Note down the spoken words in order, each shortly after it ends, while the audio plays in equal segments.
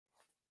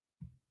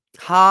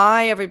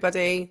Hi,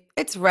 everybody.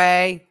 It's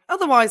Ray,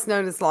 otherwise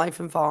known as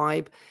Life and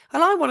Vibe,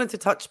 and I wanted to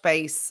touch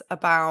base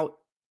about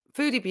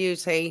Foodie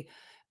Beauty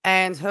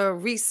and her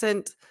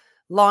recent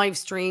live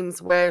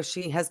streams where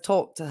she has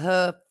talked to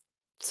her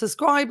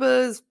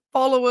subscribers,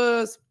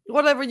 followers,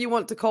 whatever you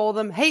want to call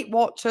them, hate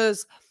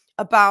watchers,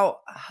 about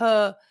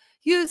her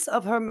use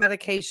of her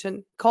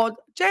medication called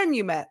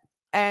Genumet,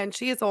 and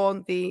she is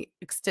on the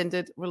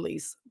extended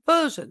release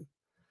version.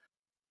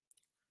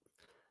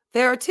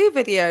 There are two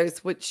videos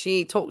which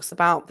she talks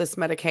about this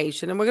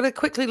medication, and we're going to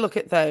quickly look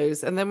at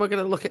those, and then we're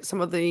going to look at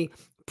some of the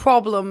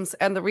problems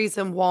and the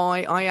reason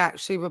why I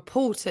actually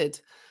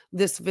reported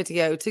this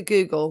video to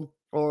Google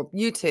or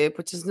YouTube,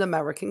 which is an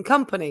American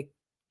company.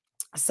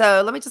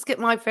 So let me just get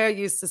my fair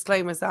use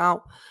disclaimers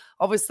out.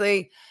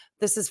 Obviously,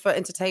 this is for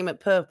entertainment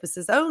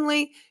purposes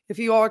only. If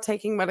you are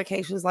taking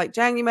medications like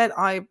Genumet,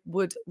 I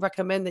would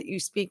recommend that you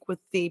speak with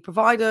the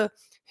provider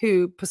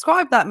who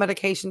prescribed that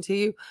medication to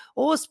you,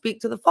 or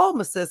speak to the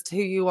pharmacist who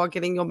you are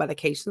getting your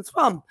medications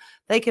from.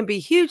 They can be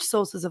huge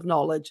sources of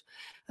knowledge.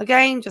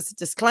 Again, just a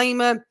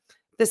disclaimer,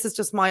 this is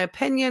just my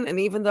opinion. And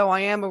even though I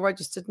am a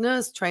registered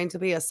nurse trained to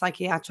be a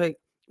psychiatric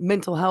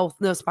mental health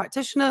nurse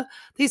practitioner,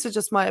 these are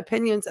just my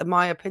opinions and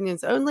my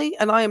opinions only.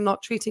 And I am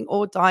not treating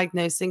or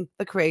diagnosing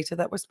the creator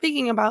that we're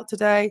speaking about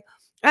today.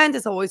 And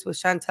as always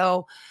with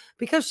Chantel,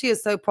 because she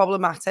is so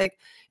problematic,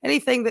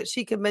 anything that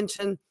she can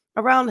mention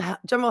around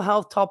general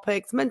health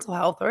topics, mental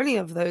health, or any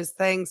of those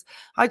things,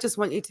 I just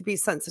want you to be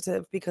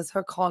sensitive because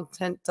her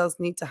content does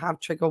need to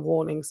have trigger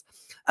warnings.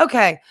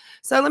 Okay,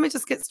 so let me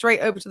just get straight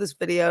over to this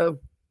video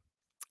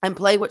and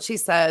play what she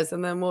says,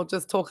 and then we'll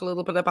just talk a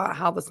little bit about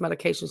how this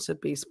medication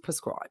should be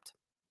prescribed.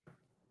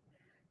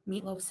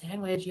 Meatloaf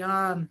sandwich,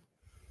 yum.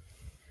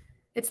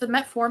 It's the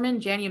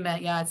metformin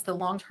Genumet. Yeah, it's the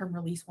long-term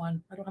release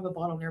one. I don't have a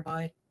bottle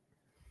nearby.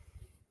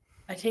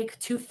 I take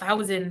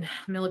 2,000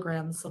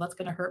 milligrams, so that's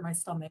going to hurt my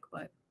stomach,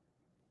 but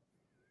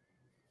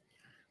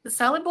the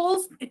salad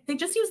bowls, they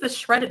just use the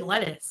shredded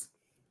lettuce.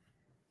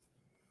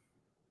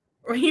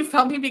 Or you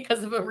found me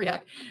because of a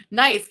React.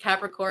 Nice,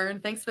 Capricorn.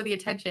 Thanks for the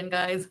attention,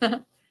 guys.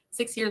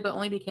 6 years, but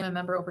only became a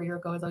member over a year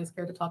ago. I was always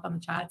scared to talk on the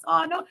chats.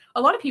 Oh, no.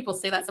 A lot of people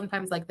say that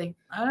sometimes, like,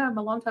 I'm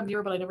a long-time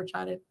viewer, but I never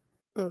chatted.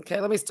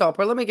 Okay, let me stop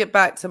her. Let me get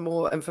back to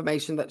more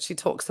information that she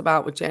talks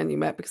about with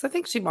Genumet, because I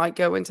think she might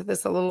go into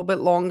this a little bit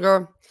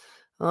longer.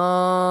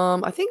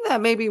 I think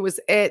that maybe was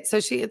it. So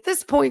she, at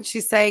this point,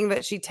 she's saying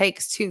that she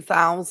takes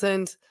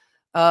 2,000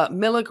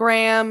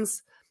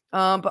 milligrams.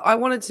 But I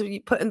wanted to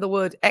put in the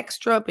word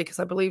extra because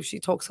I believe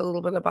she talks a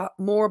little bit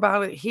more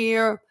about it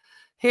here.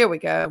 Here we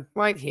go,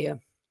 right here.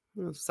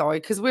 I'm sorry,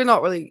 because we're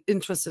not really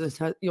interested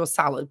in your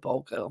salad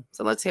bowl, girl.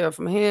 So let's hear it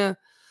from here.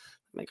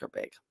 Make her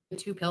big. The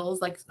 2 pills,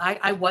 like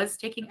I was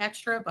taking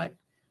extra, but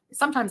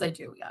sometimes I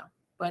do, yeah,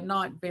 but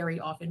not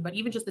very often. But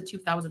even just the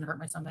 2,000 hurt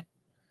my stomach.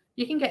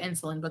 You can get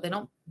insulin, but they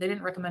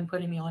didn't recommend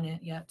putting me on it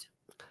yet.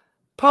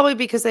 Probably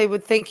because they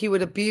would think you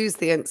would abuse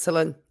the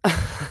insulin.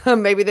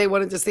 Maybe they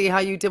wanted to see how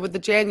you did with the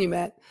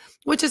Genumet,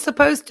 which is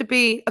supposed to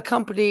be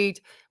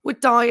accompanied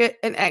with diet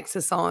and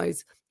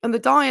exercise. And the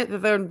diet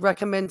that they're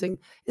recommending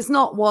is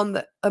not one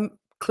that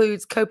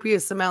includes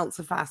copious amounts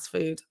of fast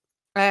food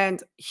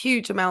and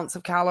huge amounts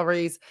of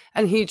calories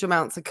and huge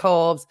amounts of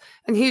carbs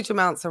and huge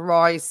amounts of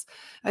rice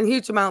and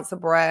huge amounts of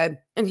bread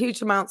and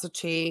huge amounts of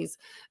cheese.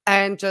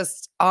 And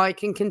just, I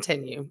can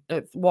continue.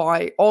 It's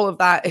why all of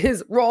that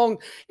is wrong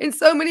in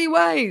so many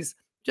ways.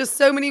 Just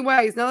so many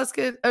ways. Now let's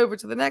get over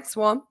to the next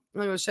one.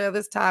 I'm going to share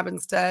this tab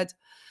instead.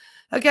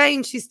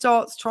 Again, she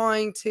starts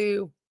trying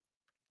to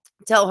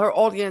tell her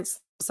audience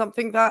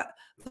something that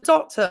the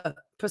doctor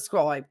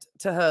prescribed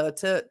to her,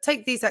 to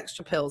take these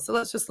extra pills. So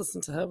let's just listen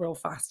to her real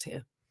fast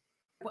here.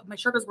 My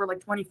sugars were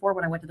like 24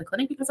 when I went to the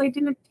clinic because I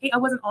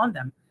wasn't on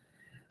them.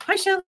 Hi,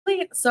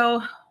 Shelly.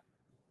 So,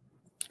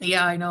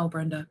 yeah, I know,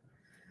 Brenda.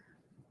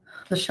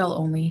 The shell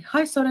only.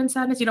 Hi, Soda and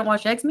Sadness. You don't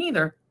watch eggs? Me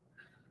either.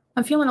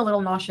 I'm feeling a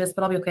little nauseous,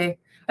 but I'll be okay.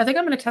 I think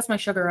I'm going to test my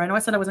sugar. I know I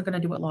said I wasn't going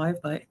to do it live,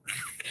 but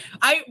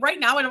right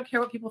now I don't care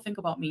what people think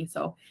about me.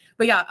 So,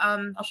 but yeah,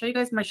 I'll show you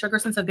guys my sugar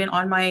since I've been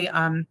on my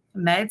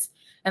meds,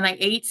 and I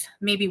ate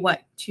maybe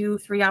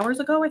 2-3 hours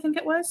ago, I think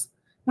it was.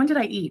 When did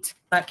I eat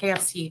that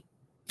KFC?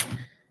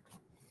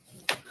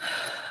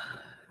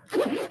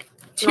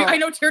 I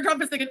know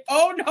Teardrop is thinking,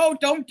 oh no,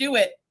 don't do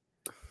it.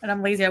 And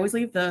I'm lazy. I always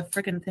leave the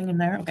freaking thing in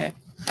there. Okay.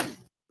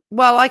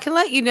 Well, I can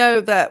let you know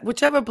that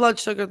whichever blood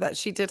sugar that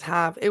she did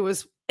have, it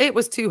was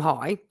too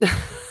high.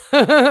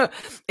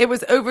 It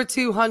was over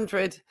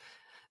 200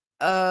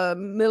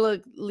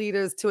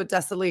 milliliters to a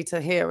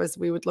deciliter here, as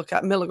we would look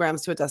at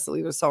milligrams to a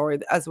deciliter, sorry,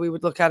 as we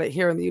would look at it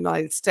here in the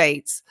United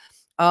States.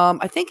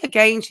 I think,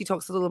 again, she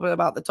talks a little bit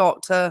about the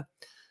doctor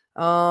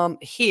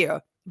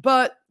here,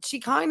 but she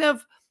kind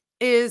of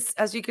is,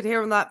 as you could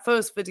hear in that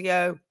first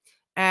video,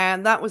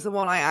 and that was the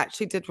one I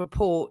actually did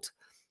report,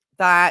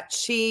 that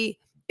she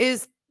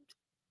is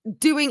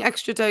doing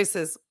extra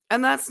doses,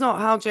 and that's not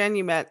how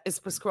Genumet is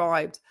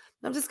prescribed.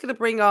 I'm just going to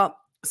bring up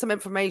some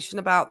information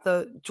about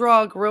the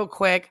drug real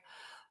quick.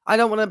 I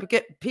don't want to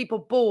get people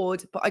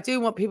bored, but I do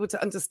want people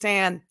to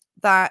understand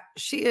that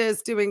she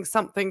is doing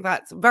something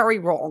that's very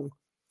wrong.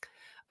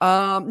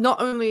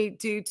 Not only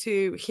due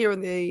to here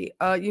in the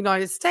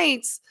United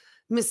States,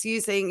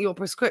 misusing your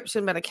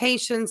prescription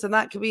medications, and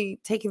that could be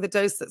taking the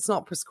dose that's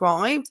not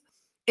prescribed,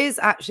 is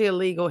actually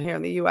illegal here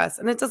in the US.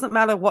 And it doesn't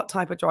matter what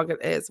type of drug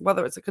it is,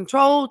 whether it's a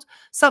controlled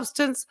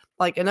substance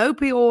like an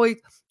opioid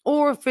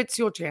or if it's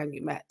your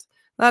Janumet.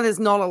 That is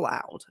not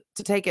allowed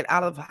to take it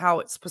out of how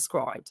it's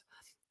prescribed.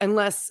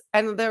 Unless,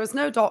 and there is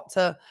no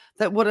doctor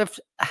that would have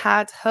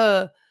had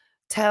her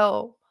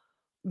tell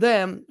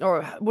them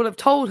or would have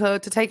told her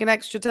to take an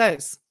extra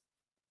dose.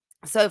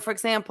 So, for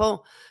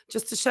example,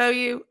 just to show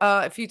you,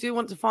 if you do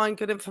want to find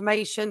good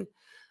information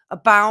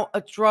about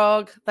a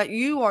drug that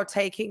you are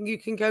taking, you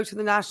can go to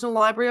the National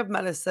Library of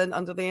Medicine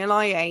under the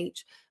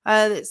NIH,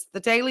 and it's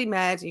the Daily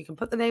Med. You can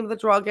put the name of the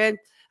drug in,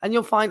 and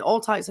you'll find all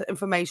types of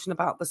information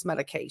about this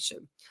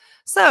medication.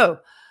 So,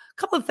 a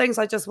couple of things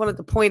I just wanted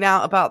to point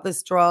out about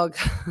this drug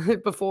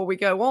before we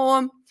go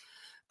on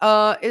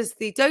is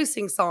the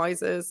dosing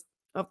sizes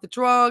of the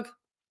drug.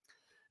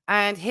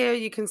 And here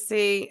you can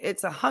see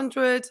it's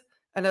 100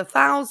 and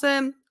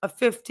 1,000, a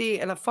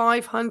 50 and a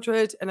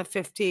 500, and a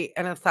 50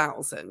 and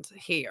 1,000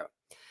 here.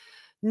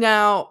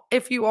 Now,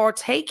 if you are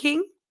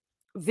taking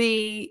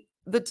the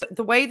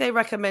way they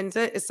recommend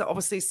it is to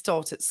obviously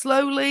start it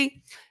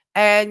slowly,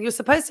 and you're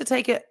supposed to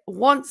take it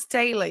once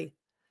daily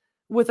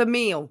with a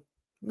meal.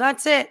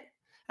 That's it.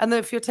 And then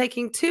if you're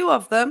taking 2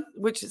 of them,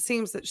 which it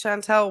seems that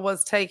Chantel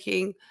was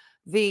taking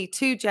the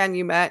 2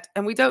 Janumet,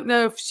 and we don't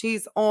know if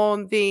she's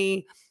on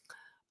the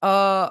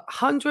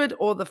 100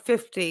 or the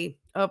 50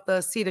 of the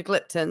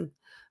sitagliptin,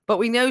 but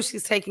we know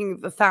she's taking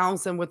the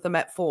 1,000 with the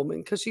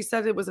metformin because she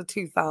said it was a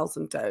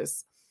 2,000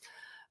 dose.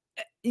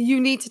 You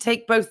need to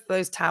take both of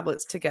those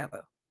tablets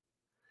together.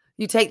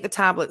 You take the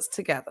tablets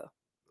together.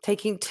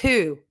 Taking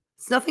 2.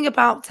 It's nothing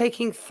about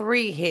taking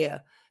 3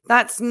 here.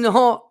 That's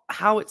not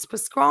how it's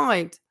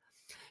prescribed.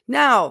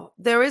 Now,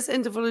 there is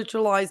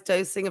individualized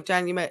dosing of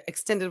Janumet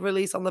extended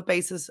release on the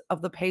basis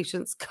of the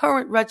patient's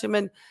current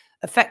regimen,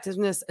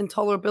 effectiveness, and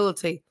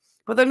tolerability.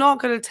 But they're not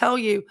going to tell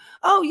you,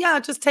 oh, yeah,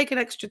 just take an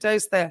extra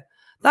dose there.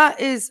 That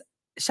is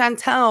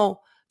Chantel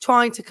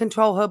trying to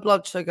control her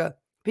blood sugar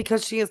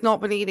because she has not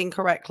been eating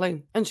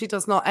correctly and she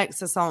does not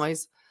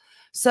exercise.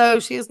 So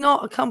she has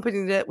not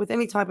accompanied it with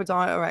any type of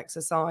diet or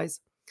exercise.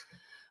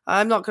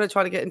 I'm not going to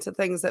try to get into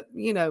things that,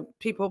 you know,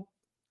 people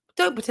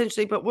don't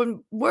potentially, but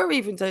when we're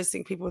even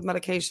dosing people with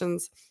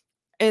medications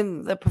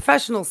in the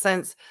professional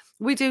sense,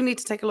 we do need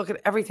to take a look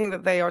at everything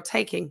that they are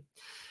taking.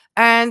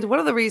 And one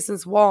of the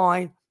reasons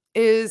why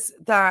is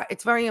that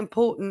it's very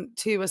important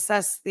to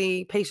assess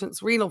the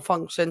patient's renal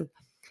function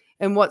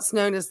and what's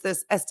known as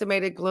this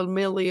estimated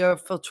glomerular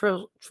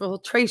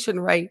filtration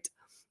rate,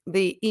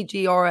 the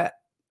EGFR,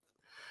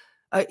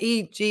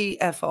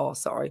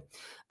 sorry.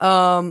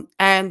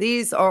 And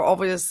these are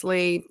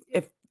obviously,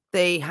 if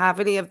they have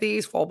any of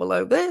these fall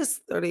below this,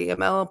 30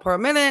 ml per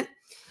minute,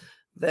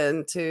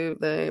 then to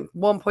the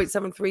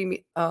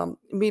 1.73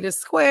 meters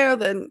square,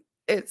 then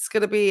it's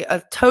going to be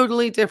a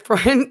totally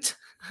different,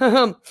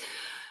 you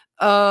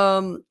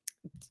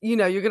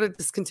know, you're going to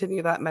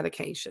discontinue that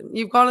medication.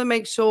 You've got to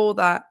make sure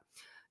that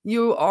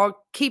you are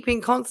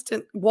keeping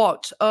constant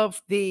watch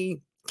of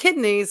the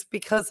kidneys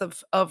because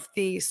of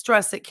the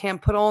stress it can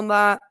put on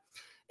that.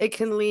 It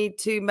can lead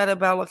to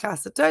metabolic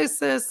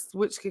acidosis,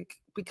 which could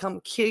become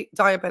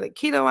diabetic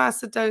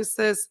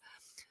ketoacidosis.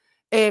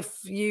 If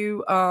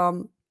you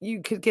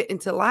you could get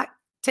into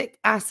lactic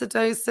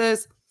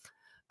acidosis.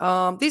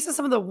 These are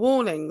some of the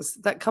warnings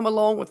that come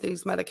along with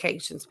these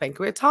medications: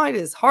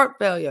 pancreatitis, heart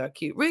failure,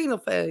 acute renal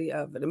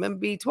failure, vitamin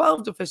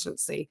B12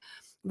 deficiency.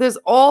 There's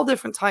all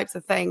different types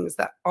of things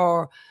that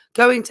are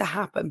going to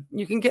happen.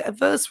 You can get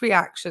adverse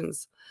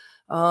reactions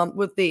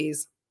with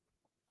these,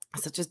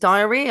 such as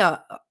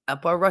diarrhea,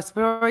 upper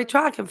respiratory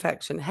tract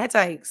infection,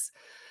 headaches.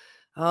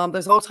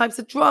 There's all types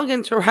of drug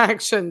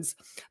interactions.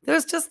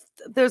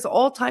 There's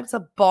all types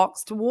of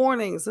boxed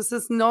warnings. This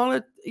is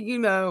not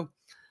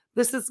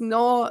this is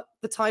not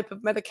the type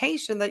of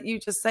medication that you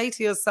just say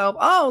to yourself,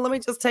 oh, let me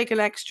just take an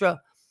extra.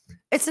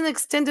 It's an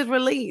extended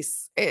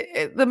release.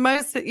 The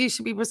most that you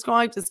should be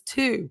prescribed is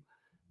 2,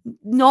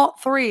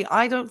 not 3.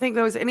 I don't think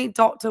there was any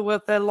doctor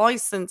with their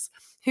license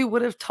who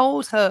would have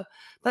told her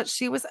that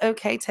she was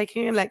okay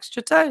taking an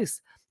extra dose.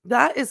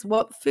 That is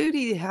what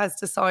Foodie has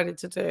decided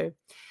to do.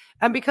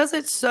 And because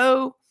it's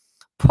so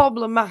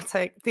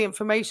problematic, the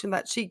information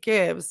that she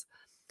gives,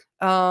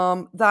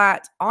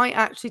 that I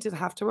actually did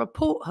have to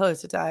report her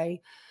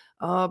today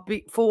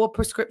for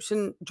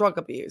prescription drug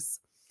abuse.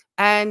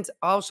 And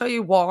I'll show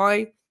you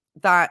why.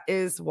 That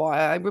is why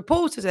I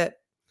reported it.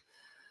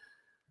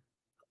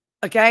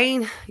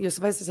 Again, you're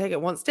supposed to take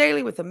it once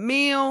daily with a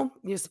meal.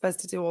 You're supposed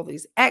to do all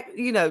these,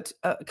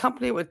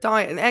 accompany it with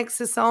diet and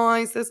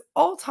exercise. There's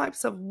all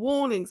types of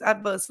warnings,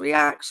 adverse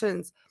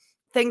reactions,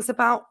 things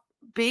about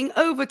being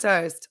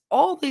overdosed,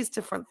 all these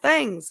different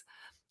things.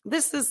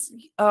 This is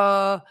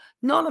not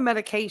a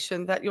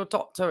medication that your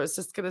doctor is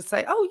just going to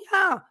say, oh,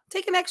 yeah,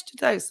 take an extra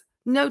dose.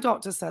 No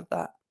doctor said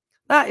that.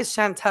 That is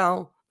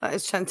Chantel That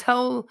is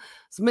Chantel's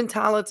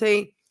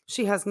mentality.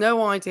 She has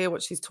no idea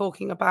what she's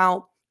talking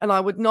about. And I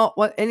would not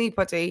want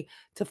anybody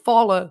to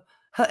follow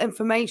her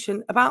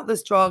information about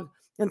this drug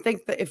and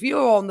think that if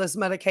you're on this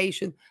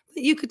medication,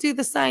 that you could do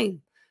the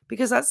same,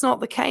 because that's not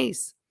the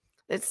case.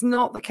 It's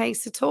not the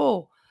case at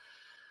all.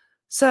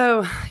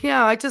 So,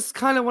 yeah, I just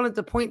kind of wanted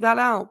to point that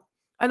out.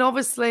 And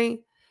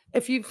obviously,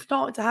 if you've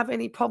started to have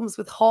any problems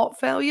with heart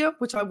failure,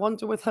 which I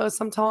wonder with her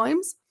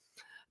sometimes,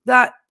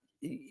 that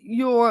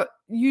you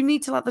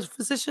need to let the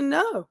physician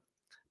know,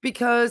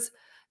 because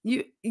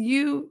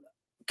you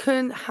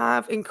can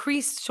have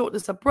increased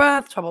shortness of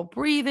breath, trouble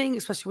breathing,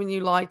 especially when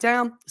you lie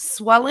down,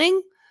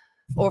 swelling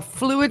or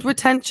fluid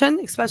retention,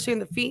 especially in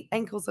the feet,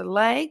 ankles, and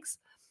legs,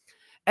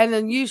 and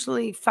then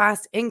usually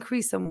fast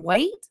increase in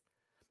weight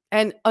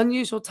and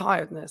unusual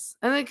tiredness.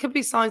 And it could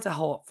be signs of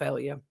heart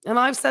failure. And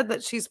I've said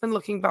that she's been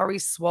looking very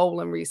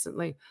swollen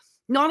recently.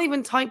 Not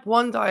even type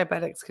 1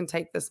 diabetics can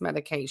take this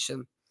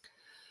medication.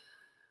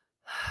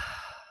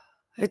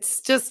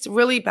 It's just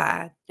really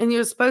bad. And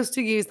you're supposed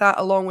to use that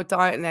along with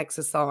diet and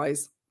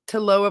exercise to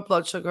lower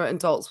blood sugar in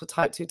adults with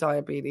type 2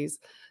 diabetes.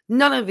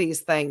 None of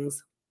these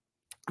things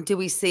do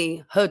we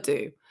see her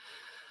do.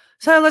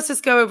 So let's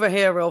just go over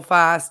here real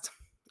fast.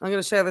 I'm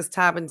going to share this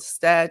tab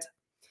instead.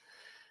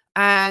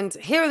 And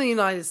here in the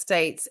United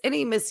States,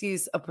 any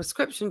misuse of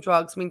prescription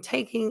drugs mean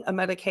taking a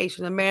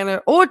medication in a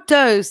manner or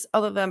dose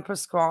other than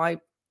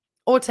prescribed,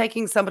 or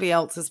taking somebody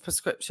else's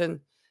prescription,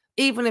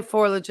 even if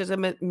for a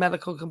legitimate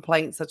medical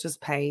complaint such as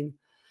pain.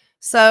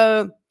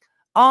 So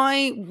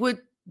I would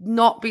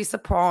not be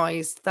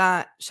surprised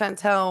that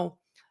Chantel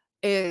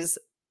is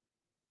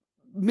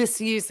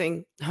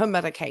misusing her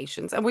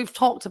medications. And we've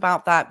talked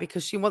about that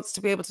because she wants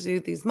to be able to do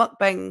these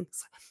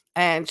mukbangs,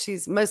 and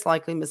she's most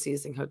likely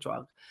misusing her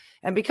drug.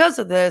 And because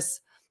of this,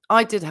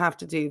 I did have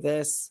to do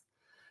this,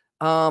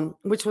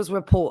 which was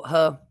report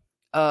her.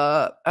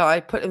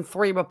 I put in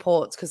 3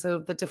 reports because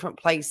of the different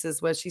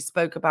places where she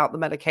spoke about the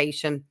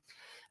medication,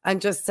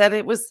 and just said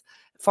it was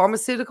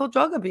pharmaceutical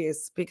drug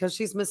abuse because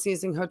she's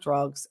misusing her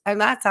drugs.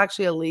 And that's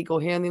actually illegal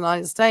here in the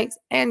United States,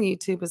 and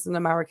YouTube is an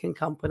American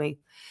company.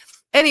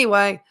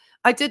 Anyway,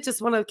 I did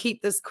just want to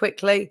keep this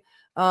quickly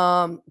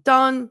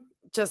done,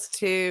 just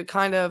to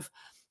kind of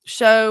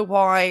show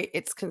why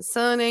it's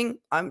concerning.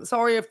 I'm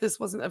sorry if this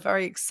wasn't a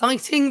very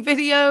exciting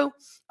video.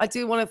 I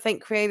do want to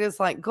thank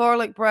creators like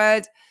Garlic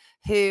Bread,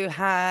 who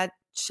had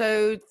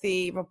showed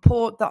the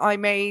report that I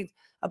made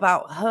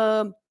about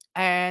her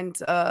and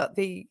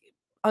the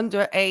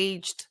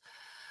underaged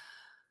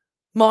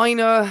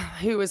minor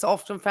who is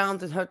often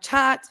found in her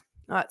chat.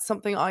 That's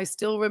something I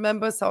still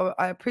remember, so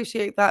I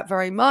appreciate that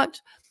very much.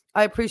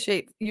 I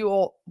appreciate you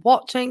all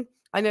watching.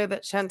 I know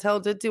that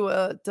Chantel did do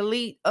a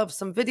delete of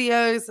some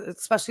videos,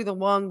 especially the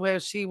one where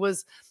she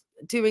was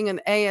doing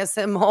an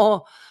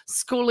ASMR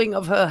schooling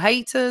of her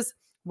haters,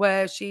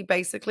 where she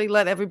basically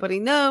let everybody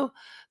know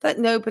that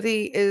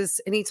nobody is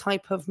any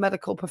type of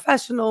medical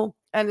professional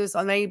and is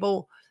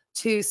unable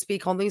to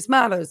speak on these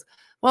matters.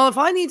 Well, if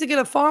I need to get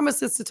a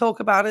pharmacist to talk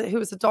about it, who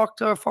is a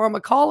doctor of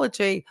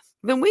pharmacology,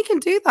 then we can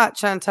do that,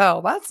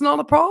 Chantel. That's not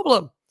a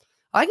problem.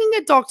 I can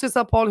get doctors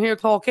up on here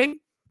talking.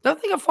 Don't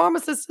think a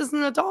pharmacist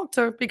isn't a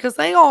doctor, because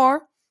they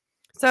are.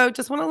 So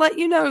just want to let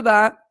you know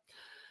that.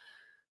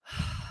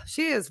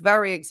 She is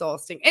very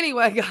exhausting.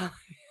 Anyway,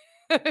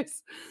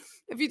 guys,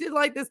 if you did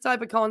like this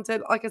type of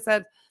content, like I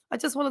said, I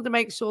just wanted to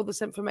make sure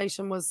this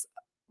information was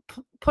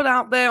put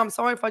out there. I'm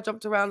sorry if I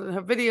jumped around in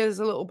her videos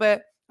a little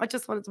bit. I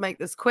just wanted to make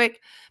this quick.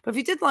 But if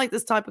you did like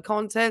this type of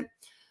content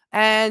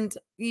and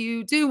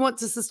you do want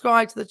to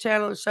subscribe to the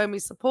channel and show me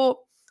support,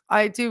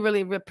 I do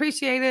really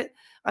appreciate it.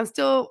 I'm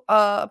still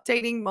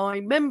updating my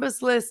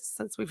members list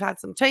since we've had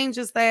some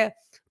changes there.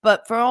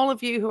 But for all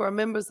of you who are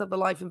members of the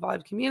Life and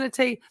Vibe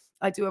community,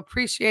 I do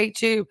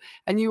appreciate you.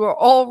 And you are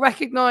all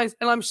recognized.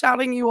 And I'm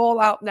shouting you all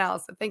out now.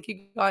 So thank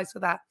you guys for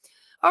that.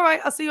 All right.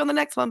 I'll see you on the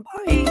next one.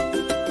 Bye.